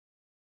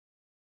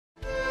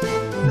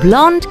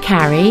Blonde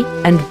Carrie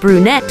and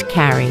Brunette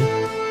Carrie.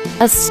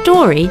 A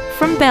story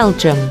from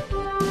Belgium.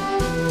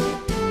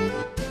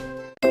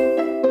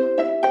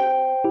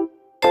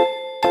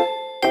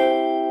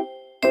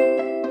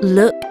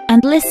 Look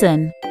and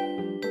listen.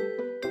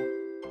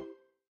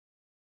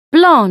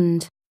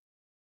 Blonde,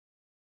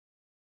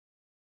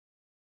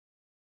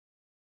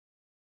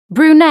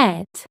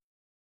 brunette,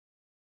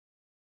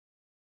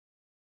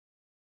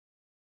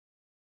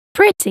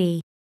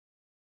 pretty,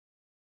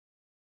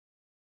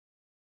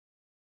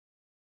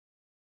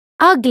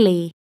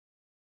 ugly,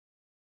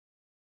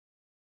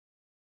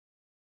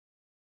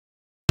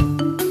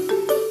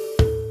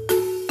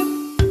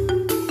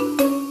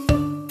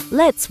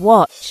 Let's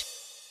watch.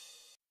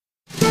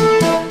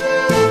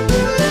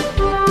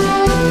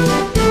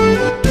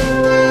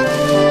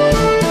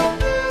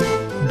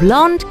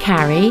 Blonde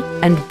Carrie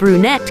and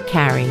Brunette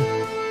Carrie.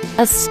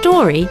 A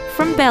story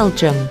from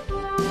Belgium.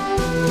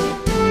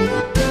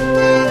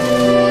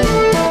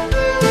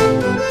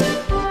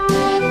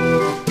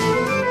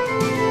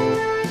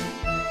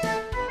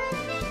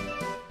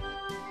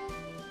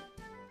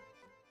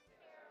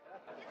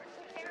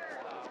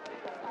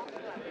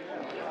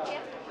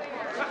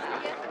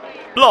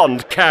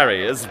 Blonde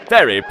Carrie is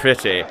very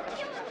pretty.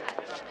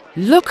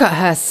 Look at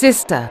her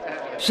sister.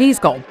 She's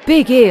got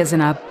big ears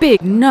and a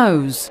big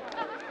nose.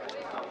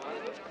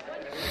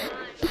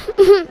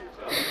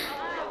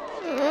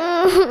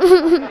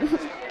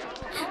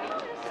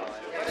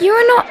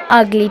 You're not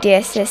ugly,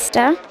 dear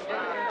sister.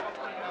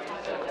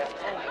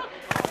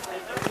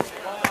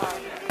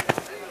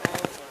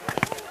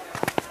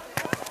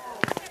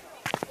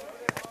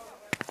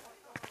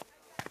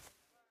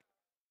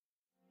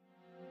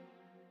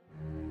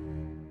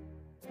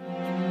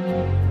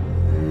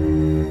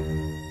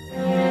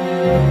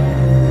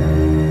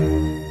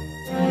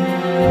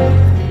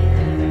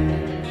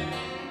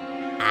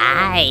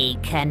 I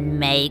can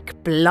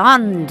make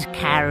Blonde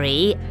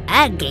Carrie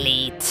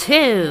ugly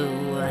too.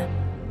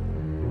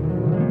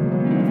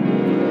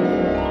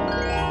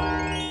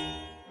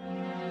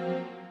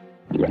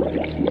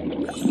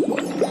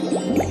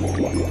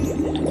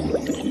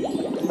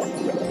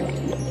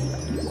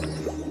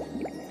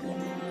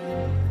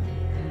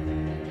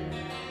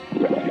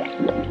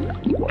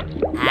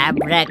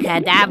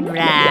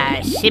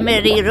 Abracadabra,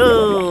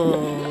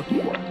 shimmery-roo,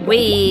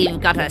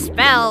 we've got a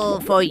spell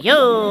for you.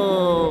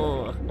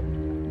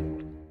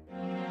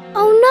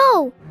 Oh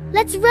no!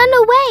 Let's run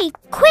away!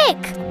 Quick!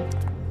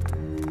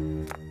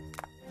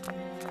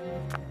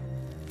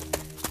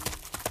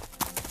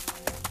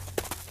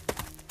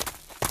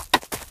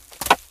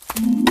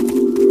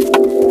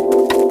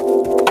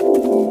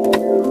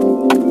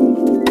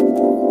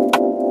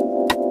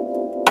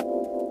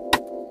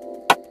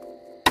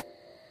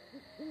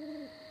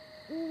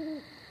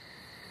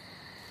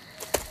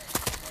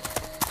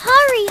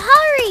 Hurry,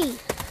 hurry!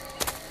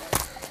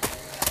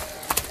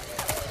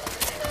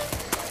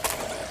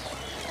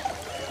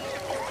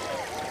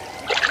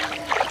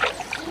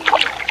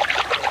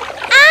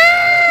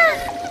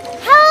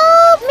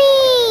 Help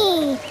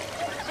me!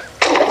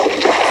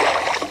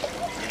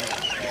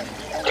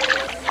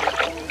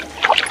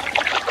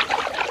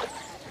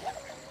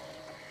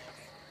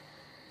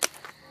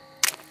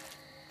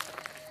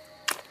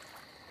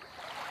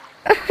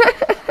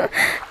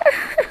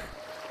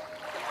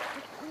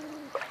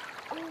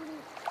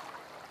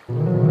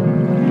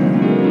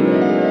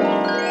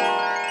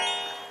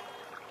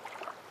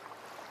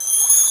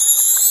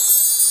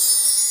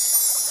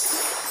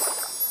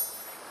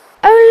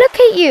 Oh, look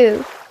at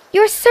you!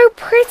 You're so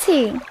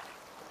pretty!